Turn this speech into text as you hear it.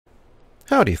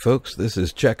Howdy folks, this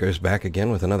is Checkers back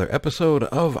again with another episode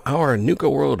of our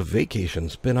Nuka-World Vacation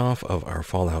spin-off of our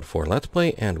Fallout 4 Let's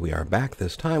Play, and we are back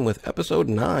this time with episode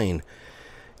 9.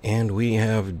 And we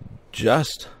have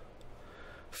just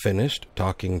finished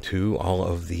talking to all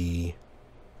of the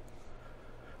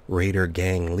Raider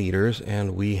gang leaders,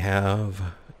 and we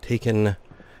have taken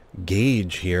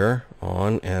Gage here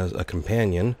on as a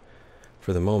companion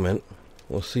for the moment.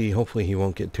 We'll see, hopefully he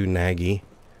won't get too naggy.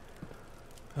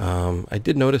 I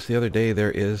did notice the other day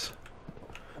there is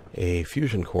a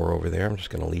fusion core over there. I'm just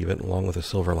going to leave it along with a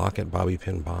silver locket, bobby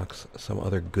pin box, some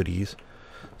other goodies,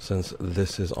 since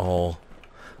this is all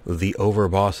the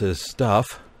overboss's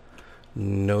stuff.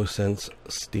 No sense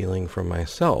stealing from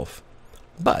myself.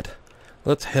 But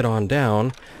let's head on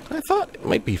down. I thought it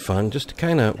might be fun just to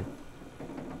kind of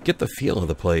get the feel of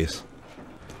the place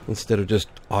instead of just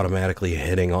automatically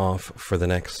heading off for the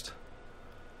next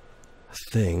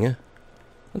thing.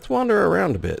 Let's wander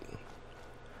around a bit.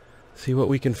 See what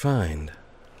we can find.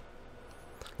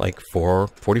 Like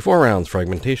 44 rounds,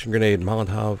 fragmentation grenade,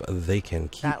 Molotov, they can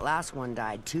keep. That last one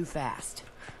died too fast.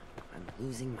 I'm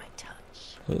losing my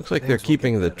touch. It looks like they're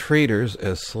keeping the traders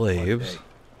as slaves.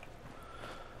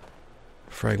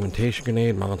 Fragmentation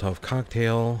grenade, Molotov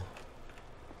cocktail.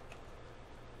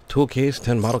 Tool case,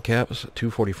 10 bottle caps,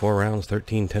 244 rounds,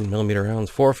 13 10mm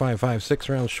rounds, 4.556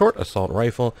 rounds, short assault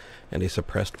rifle, and a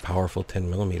suppressed powerful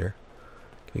 10mm. Can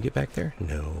we get back there?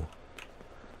 No.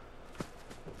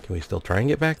 Can we still try and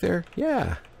get back there?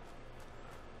 Yeah.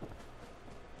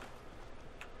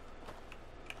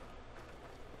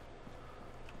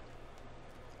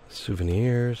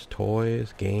 Souvenirs,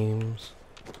 toys, games.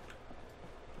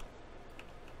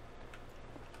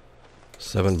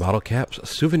 7 bottle caps.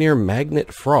 Souvenir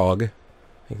magnet frog.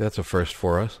 I think that's a first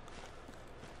for us.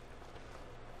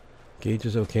 Gage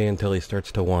is okay until he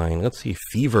starts to whine. Let's see.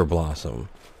 Fever blossom.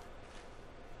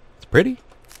 It's pretty.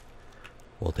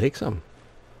 We'll take some.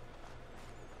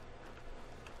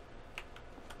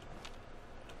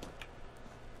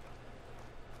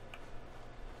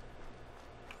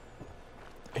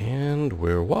 And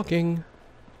we're walking.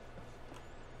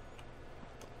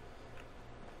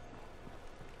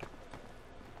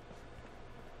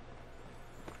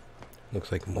 Looks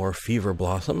like more fever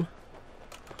blossom.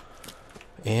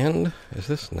 And is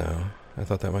this? No. I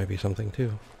thought that might be something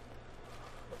too.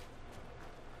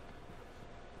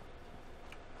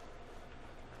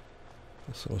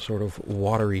 Some sort of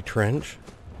watery trench.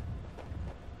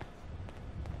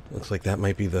 Looks like that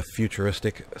might be the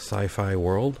futuristic sci-fi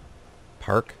world.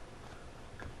 Park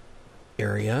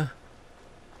area.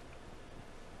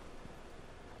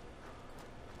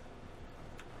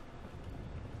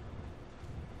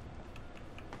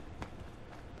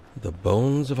 The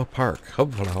bones of a park.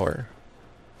 Hubflower.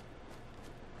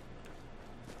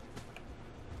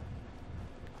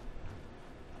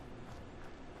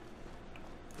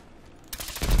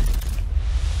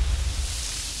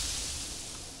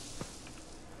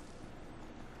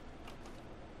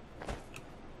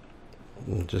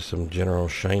 And just some general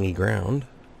shiny ground.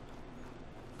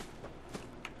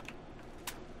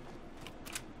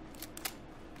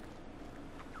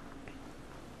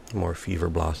 More fever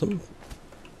blossom.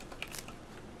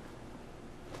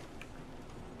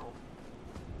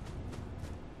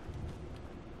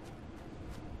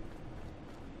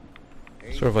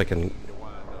 Sort of like an...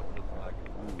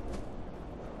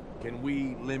 Can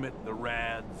we limit the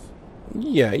rads?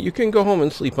 Yeah, you can go home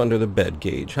and sleep under the bed,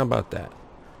 Gage. How about that?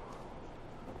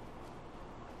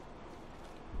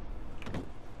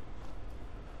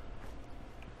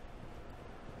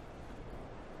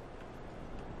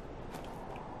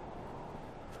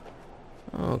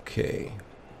 Okay.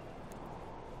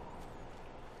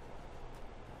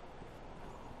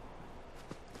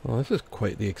 Well, this is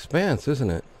quite the expanse, isn't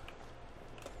it?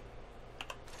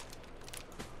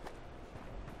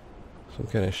 Some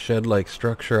kind of shed-like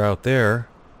structure out there.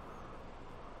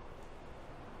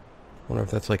 Wonder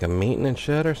if that's like a maintenance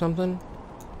shed or something?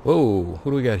 Whoa, who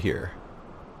do we got here?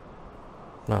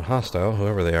 Not hostile,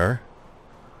 whoever they are.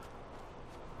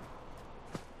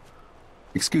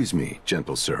 Excuse me,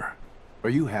 gentle sir. Are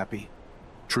you happy?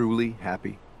 Truly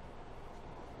happy?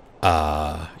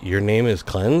 Your name is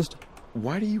Cleansed?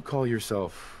 Why do you call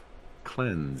yourself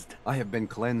cleansed? I have been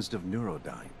cleansed of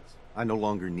neurodynes. I no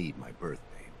longer need my birth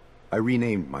name. I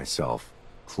renamed myself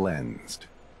Cleansed.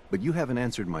 But you haven't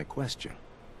answered my question.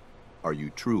 Are you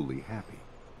truly happy?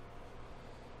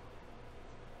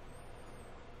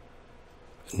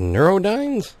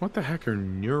 Neurodynes? What the heck are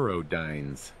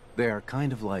neurodynes? They are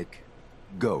kind of like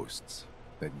ghosts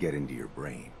that get into your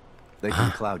brain. They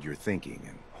can cloud your thinking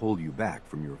and hold you back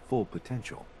from your full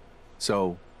potential.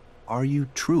 So, Are you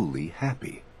truly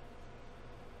happy?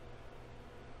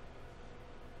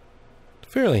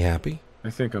 Fairly happy. I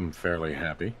think I'm fairly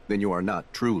happy. Then you are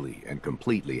not truly and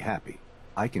completely happy.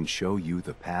 I can show you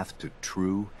the path to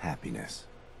true happiness.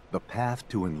 The path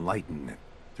to enlightenment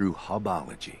through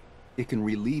hubology. It can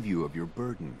relieve you of your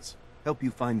burdens, help you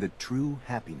find the true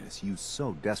happiness you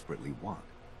so desperately want.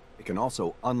 It can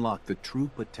also unlock the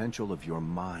true potential of your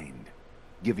mind,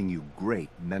 giving you great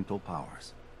mental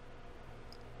powers.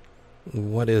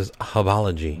 What is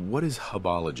hubology? What is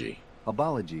hubology?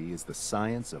 Hubology is the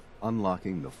science of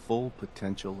unlocking the full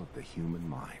potential of the human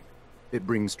mind. It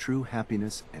brings true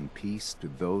happiness and peace to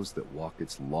those that walk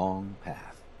its long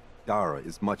path. Dara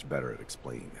is much better at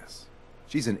explaining this.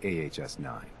 She's an AHS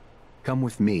 9. Come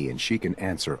with me and she can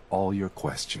answer all your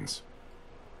questions.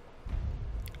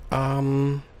 AHS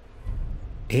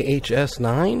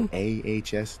 9?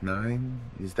 AHS 9?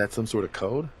 Is that some sort of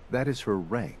code? That is her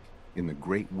rank in the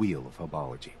Great Wheel of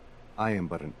Hubology. I am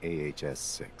but an AHS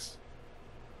 6.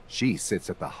 She sits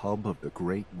at the hub of the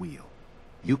Great Wheel.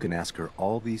 You can ask her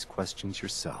all these questions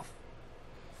yourself.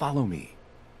 Follow me.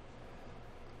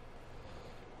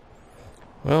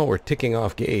 Well, we're ticking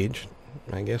off Gage.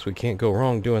 I guess we can't go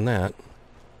wrong doing that.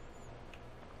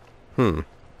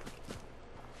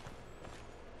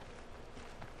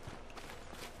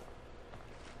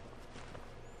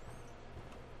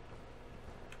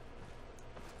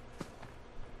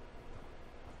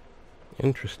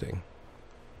 Interesting.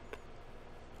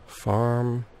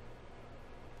 Farm.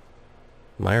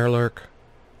 Mirelurk.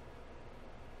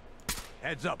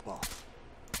 Heads up, boss.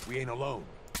 We ain't alone.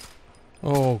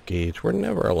 Oh, Gage, we're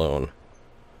never alone.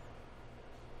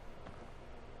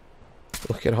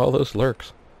 Look at all those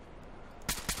lurks.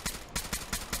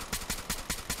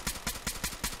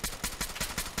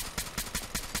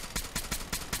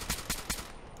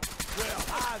 Well,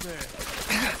 hi there.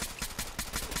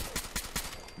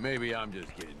 Maybe I'm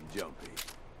just getting jumpy.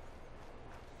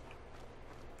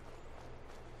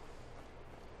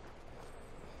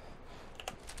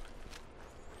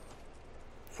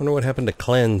 Wonder what happened to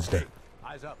cleansed.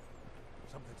 Eyes up.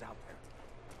 Something's out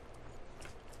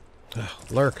there.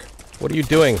 Lurk, what are you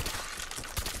doing?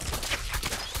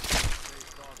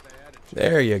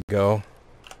 There you go.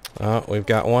 Oh, we've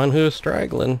got one who's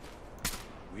straggling.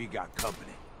 We got company.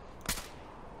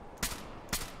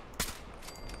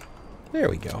 There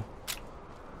we go.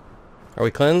 Are we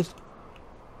cleansed?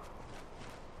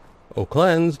 Oh,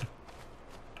 cleansed.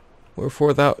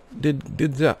 Wherefore thou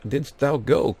didst thou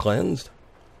go cleansed?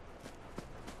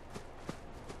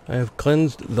 I have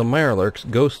cleansed the Mirelurk's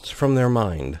ghosts from their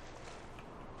mind,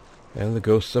 and the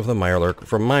ghosts of the Mirelurk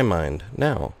from my mind.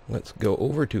 Now, let's go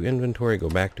over to inventory, go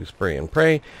back to spray and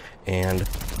pray, and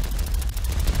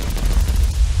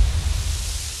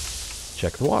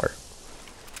check the water.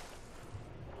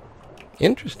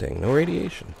 Interesting, no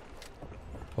radiation.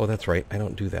 Oh, that's right, I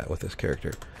don't do that with this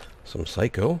character. Some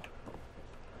Psycho.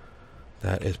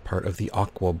 That is part of the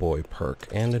Aqua Boy perk,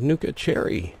 and a Nuka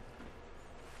Cherry.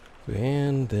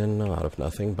 And then, out of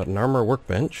nothing, but an armor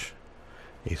workbench,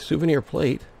 a souvenir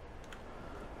plate,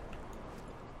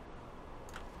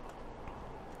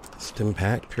 stim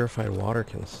pack, purified water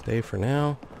can stay for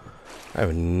now. I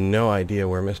have no idea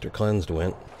where Mr. Cleansed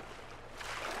went.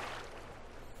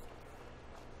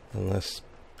 Unless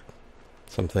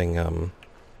something,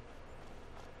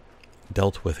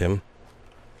 dealt with him.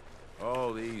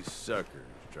 All these suckers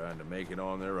trying to make it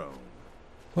on their own.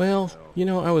 Well, you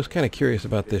know, I was kind of curious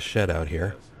about this shed out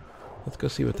here. Let's go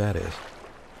see what that is.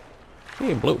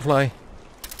 Hey, bloatfly.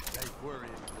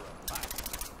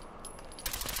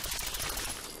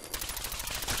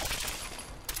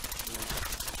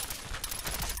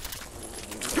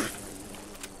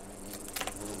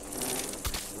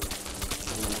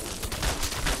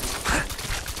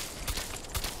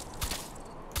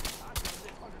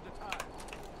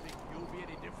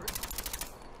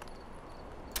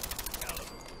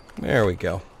 There we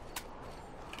go.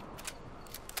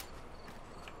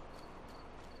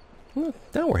 Well,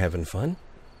 now we're having fun.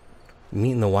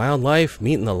 Meeting the wildlife,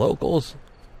 meeting the locals.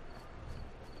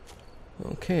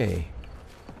 Okay.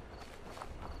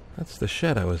 That's the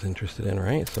shed I was interested in,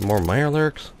 right? Some more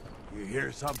Mirelurks. You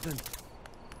hear something?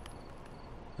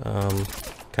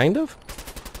 Kind of?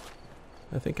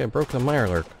 I think I broke the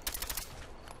Mirelurk.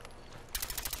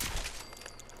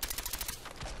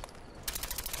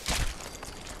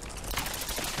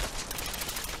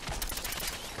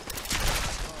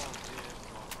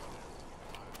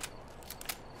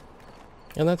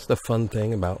 And that's the fun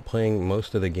thing about playing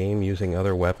most of the game using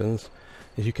other weapons,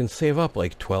 is you can save up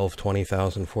like 12,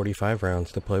 20,000, 45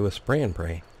 rounds to play with spray and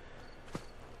pray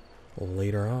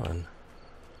later on.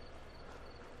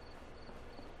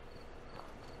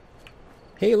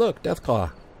 Hey, look,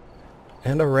 Deathclaw.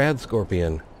 And a rad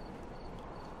scorpion.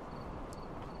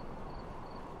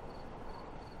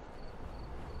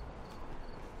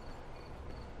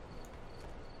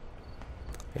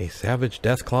 A savage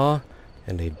Deathclaw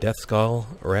and a Death Skull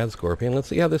rad scorpion. Let's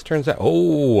see how this turns out.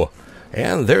 Oh,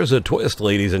 and there's a twist,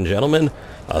 ladies and gentlemen.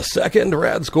 A second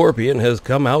rad scorpion has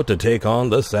come out to take on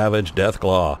the savage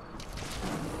Deathclaw.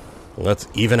 Let's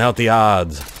even out the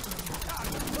odds.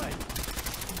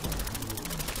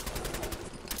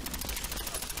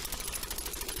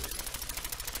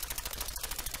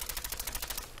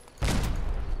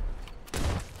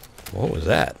 What was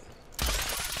that?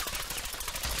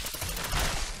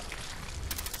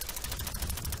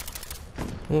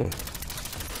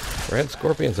 Red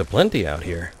scorpions aplenty out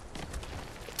here.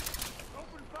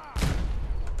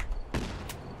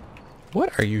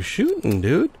 What are you shooting,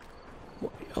 dude?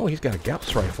 Oh, he's got a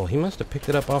Gauss rifle. He must have picked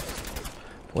it up off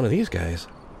one of these guys.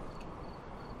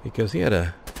 Because he had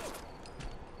a...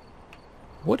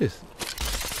 What is...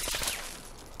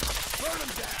 Burn him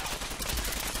down.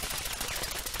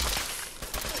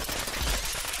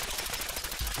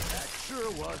 That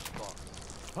sure was fun.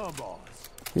 Huh, boss?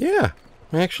 Yeah,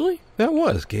 actually, that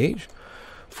was, Gage.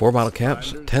 4 bottle caps,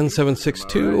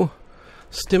 10762,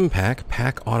 stim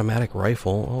pack automatic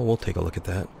rifle. Oh, we'll take a look at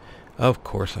that. Of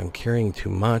course, I'm carrying too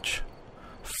much.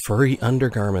 Furry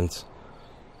undergarments.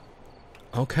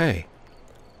 Okay.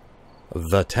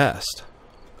 The test.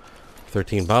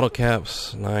 13 bottle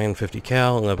caps, 950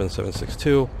 cal,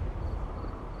 11762.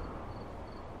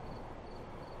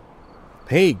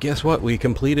 Hey, guess what? We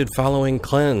completed following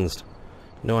cleansed.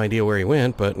 No idea where he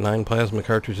went, but 9 plasma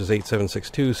cartridges,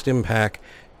 8762, stim pack,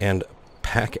 and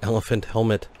pack elephant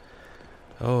helmet.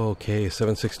 Okay,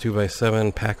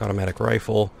 762x7, pack automatic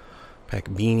rifle, pack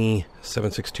beanie,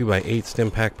 762x8, stim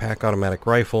pack automatic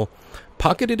rifle,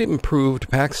 pocketed improved,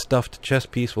 pack stuffed chest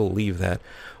piece, we'll leave that.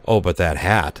 Oh, but that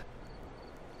hat.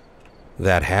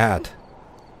 That hat.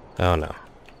 Oh, no.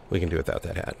 We can do without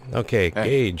that hat. Okay,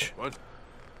 Hey, Gage. what?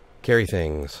 Carry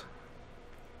things.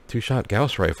 2-shot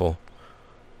Gauss rifle.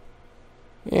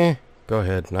 Go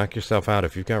ahead. Knock yourself out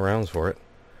if you've got rounds for it.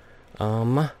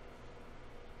 Although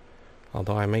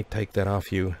I may take that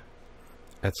off you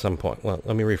at some point. Well,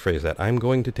 let me rephrase that. I'm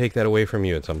going to take that away from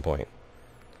you at some point.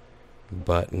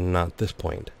 But not this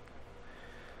point.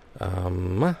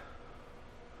 Oh.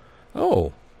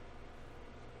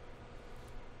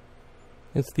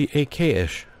 It's the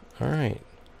AK-ish. Alright.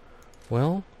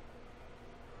 Well,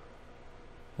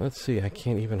 let's see. I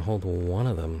can't even hold one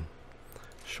of them.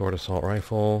 Short assault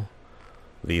rifle.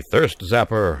 The Thirst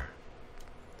Zapper.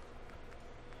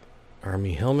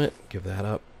 Army helmet. Give that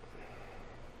up.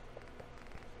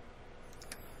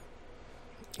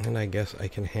 And I guess I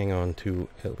can hang on to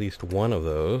at least one of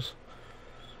those.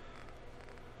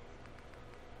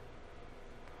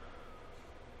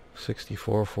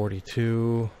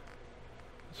 6442.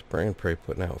 Spray and Pray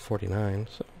putting out 49.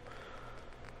 So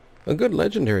a good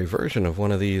legendary version of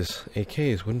one of these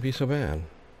AKs wouldn't be so bad.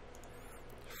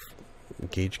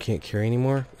 Gage can't carry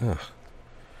anymore? Ugh.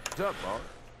 What's up, boss?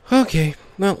 Okay,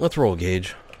 well, let's roll,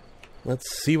 Gage. Let's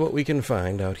see what we can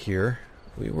find out here.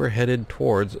 We were headed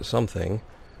towards something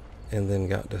and then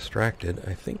got distracted.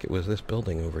 I think it was this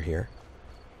building over here.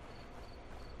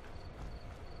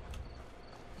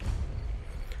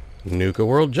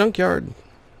 Nuka-World Junkyard.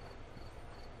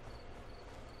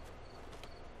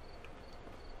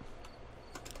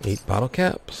 Eight bottle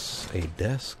caps, a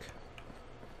desk,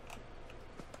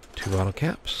 2 bottle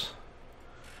caps,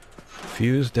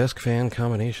 fuse, desk fan,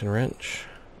 combination wrench,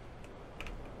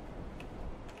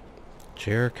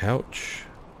 chair, couch,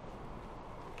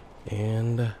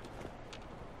 and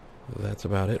that's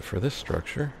about it for this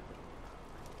structure.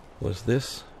 Was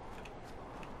this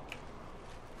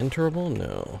enterable?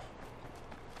 No.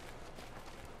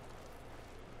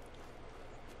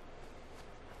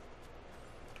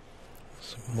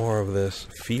 Some more of this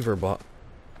fever bot.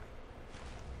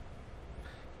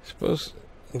 I suppose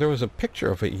there was a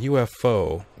picture of a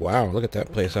UFO. Wow, look at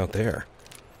that place out there.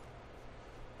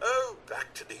 Oh,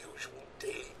 back to the usual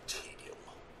daily tedium.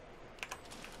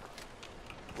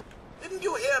 Didn't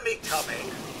you hear me coming?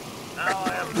 Now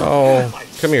I am... Oh,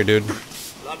 come here, dude.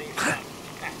 Bloody fat.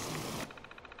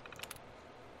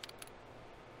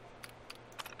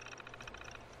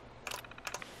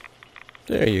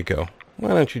 There you go. Why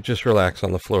don't you just relax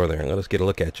on the floor there and let us get a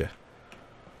look at you?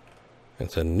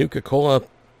 It's a Nuka-Cola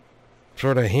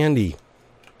sort of handy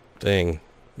thing.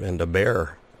 And a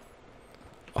bear.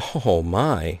 Oh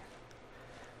my.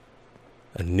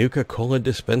 A Nuka-Cola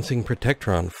dispensing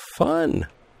Protectron. Fun!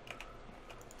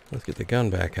 Let's get the gun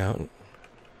back out.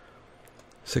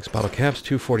 6 bottle caps,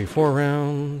 244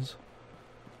 rounds.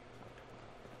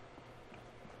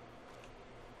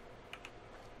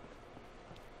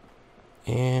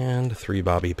 And 3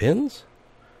 bobby pins.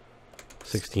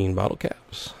 16 bottle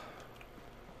caps.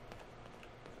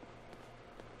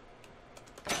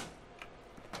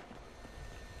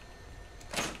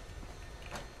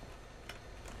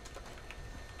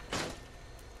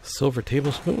 Silver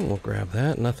tablespoon, we'll grab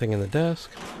that. Nothing in the desk.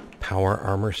 Power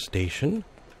armor station.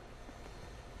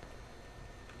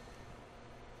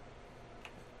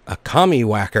 A commie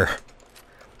whacker.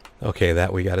 Okay,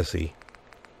 that we gotta see.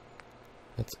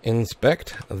 Let's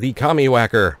inspect the commie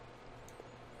whacker.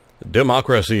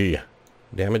 Democracy.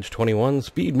 Damage 21,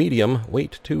 speed medium,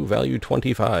 weight 2, value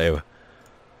 25.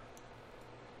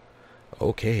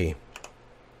 Okay.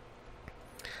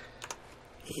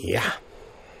 Yeah.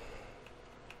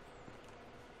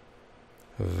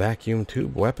 Vacuum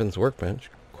tube, weapons,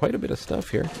 workbench. Quite a bit of stuff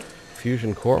here.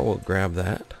 Fusion core, we'll grab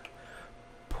that.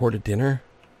 Porta dinner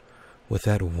with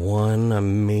that one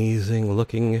amazing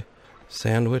looking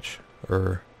sandwich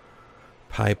or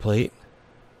pie plate.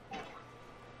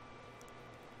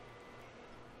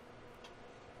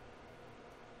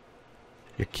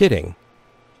 You're kidding.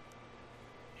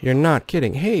 You're not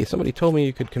kidding. Hey, somebody told me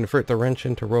you could convert the wrench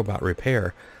into robot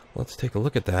repair. Let's take a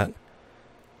look at that.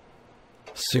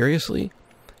 Seriously?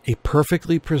 A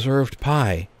perfectly preserved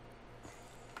pie.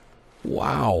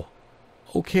 Wow.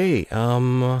 Okay,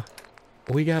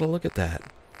 we gotta look at that.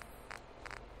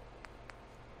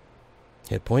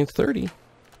 Hit points 30.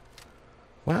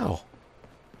 Wow.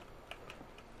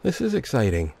 This is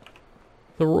exciting.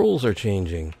 The rules are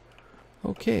changing.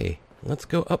 Okay, let's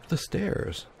go up the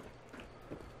stairs.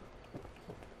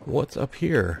 What's up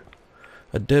here?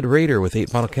 A dead raider with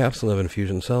 8 bottle caps, 11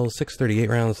 fusion cells, 638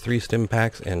 rounds, 3 stim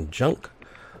packs, and junk.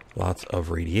 Lots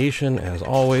of radiation, as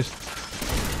always.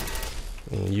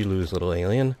 You lose, little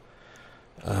alien.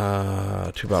 2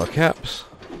 bottle caps.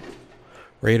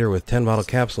 Raider with 10 bottle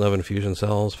caps, 11 fusion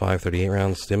cells, 538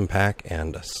 rounds, stim pack,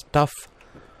 and stuff.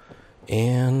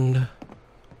 And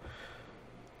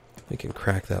we can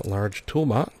crack that large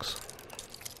toolbox.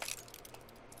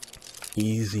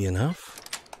 Easy enough.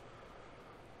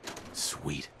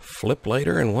 Sweet. Flip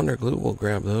lighter and wonder glue, we'll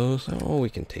grab those. Oh, we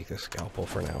can take the scalpel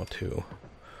for now, too.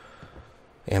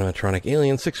 Animatronic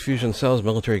alien, 6 fusion cells,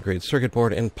 military grade circuit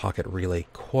board, and pocket relay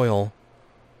coil.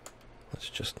 Let's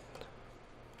just...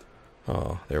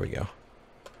 Oh, there we go.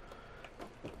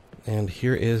 And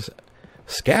here is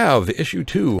Scav, issue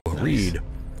 2. Nice. Read.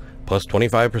 Plus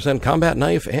 25% combat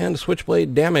knife and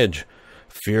switchblade damage.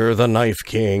 Fear the Knife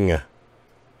King. I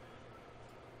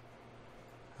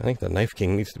think the Knife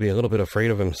King needs to be a little bit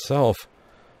afraid of himself.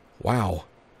 Wow.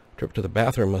 Trip to the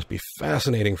bathroom must be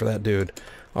fascinating for that dude.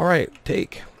 Alright,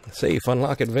 take. Safe,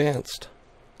 unlock advanced.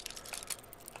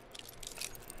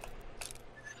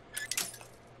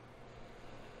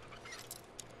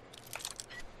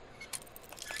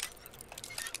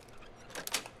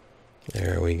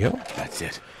 There we go. That's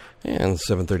it. And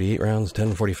 738 rounds,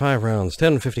 1045 rounds,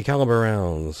 1050 caliber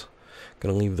rounds.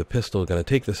 Gonna leave the pistol, gonna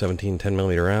take the 17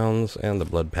 10mm rounds, and the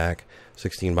blood pack,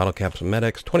 16 bottle caps,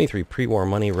 medics, 23 pre-war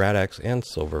money, Rad-X, and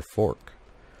silver fork.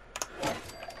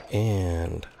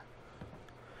 And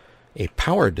a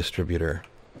power distributor.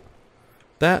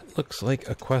 That looks like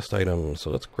a quest item, so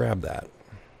let's grab that.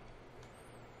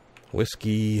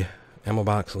 Whiskey, ammo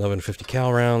box, 11 50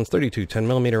 cal rounds, 32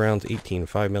 10mm rounds, 18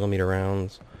 5mm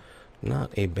rounds.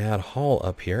 Not a bad haul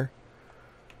up here.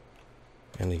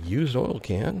 And a used oil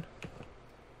can.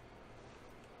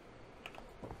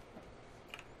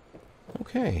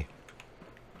 Okay.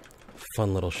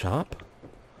 Fun little shop.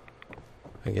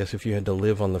 I guess if you had to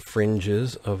live on the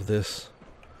fringes of this,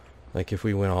 like if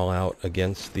we went all out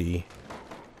against the...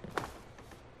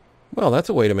 Well, that's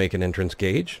a way to make an entrance,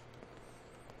 Gage.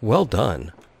 Well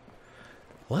done.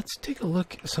 Let's take a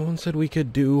look. Someone said we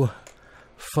could do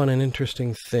fun and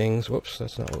interesting things. Whoops,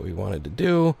 that's not what we wanted to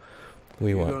do.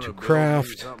 We want to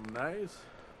craft nice?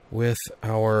 with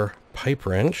our pipe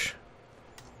wrench.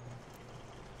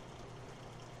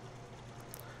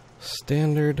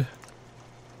 Standard.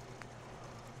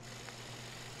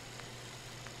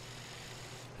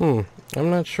 I'm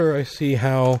not sure I see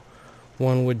how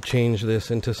one would change this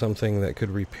into something that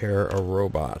could repair a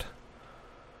robot.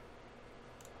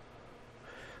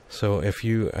 So if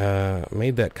you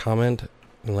made that comment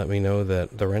and let me know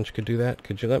that the wrench could do that,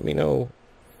 could you let me know?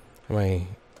 Am I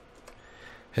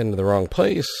heading to the wrong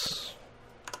place?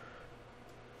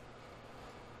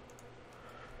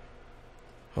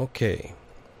 Okay.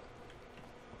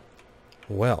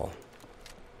 Well.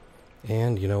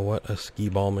 And you know what? A skee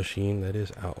ball machine that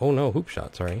is out. Oh no, hoop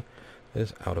shot, sorry.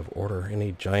 is out of order in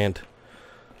a giant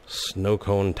snow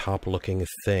cone top looking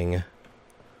thing.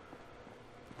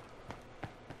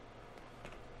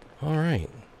 Alright.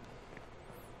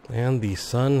 And the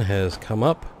sun has come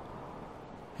up.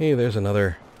 Hey, there's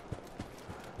another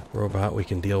robot we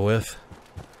can deal with.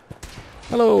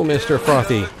 Hello, Mr.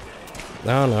 Frothy.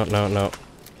 No.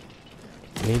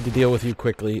 I need to deal with you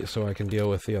quickly so I can deal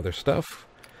with the other stuff.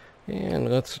 And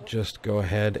let's just go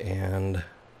ahead and...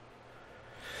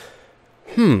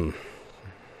 You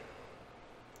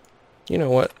know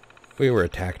what? We were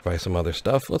attacked by some other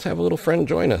stuff. Let's have a little friend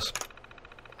join us.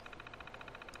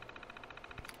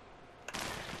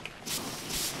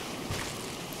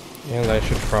 And I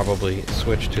should probably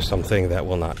switch to something that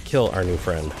will not kill our new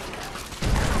friend.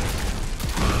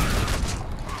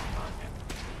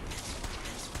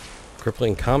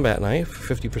 Crippling combat knife,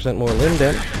 50% more limb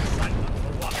dent.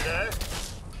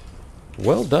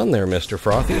 Well done there, Mr.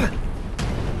 Frothy.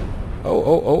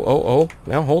 Oh.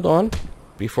 Now hold on.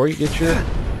 Before you get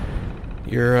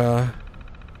your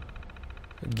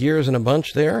gears in a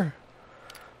bunch there,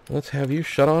 let's have you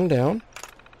shut on down.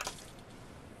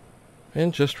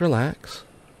 And just relax.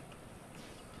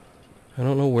 I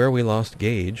don't know where we lost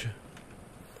Gage,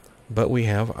 but we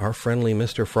have our friendly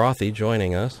Mr. Frothy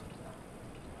joining us.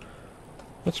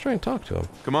 Let's try and talk to him.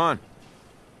 Come on.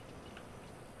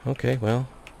 Okay, well,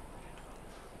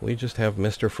 we just have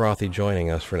Mr. Frothy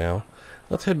joining us for now.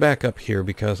 Let's head back up here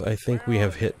because I think we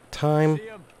have hit time.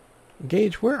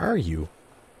 Gage, where are you?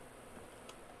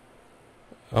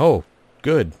 Oh,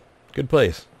 good. Good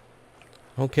place.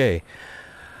 Okay.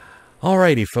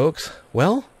 Alrighty, folks.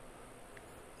 Well,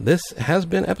 this has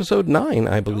been episode 9,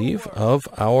 I believe, of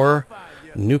our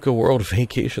Nuka-World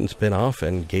Vacation spin-off,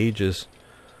 and Gage is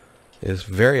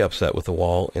very upset with the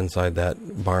wall inside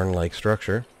that barn-like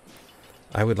structure.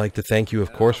 I would like to thank you,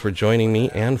 of course, for joining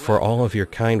me and for all of your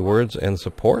kind words and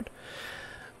support.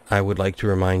 I would like to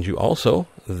remind you also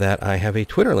that I have a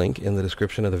Twitter link in the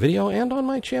description of the video and on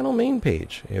my channel main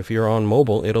page. If you're on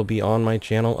mobile, it'll be on my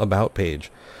channel About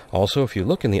page. Also, if you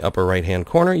look in the upper right-hand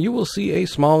corner, you will see a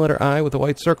small letter I with a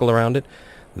white circle around it.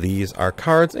 These are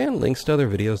cards and links to other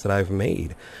videos that I've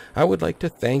made. I would like to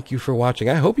thank you for watching.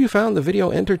 I hope you found the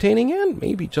video entertaining and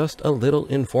maybe just a little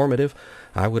informative.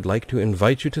 I would like to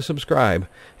invite you to subscribe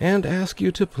and ask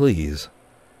you to please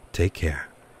take care.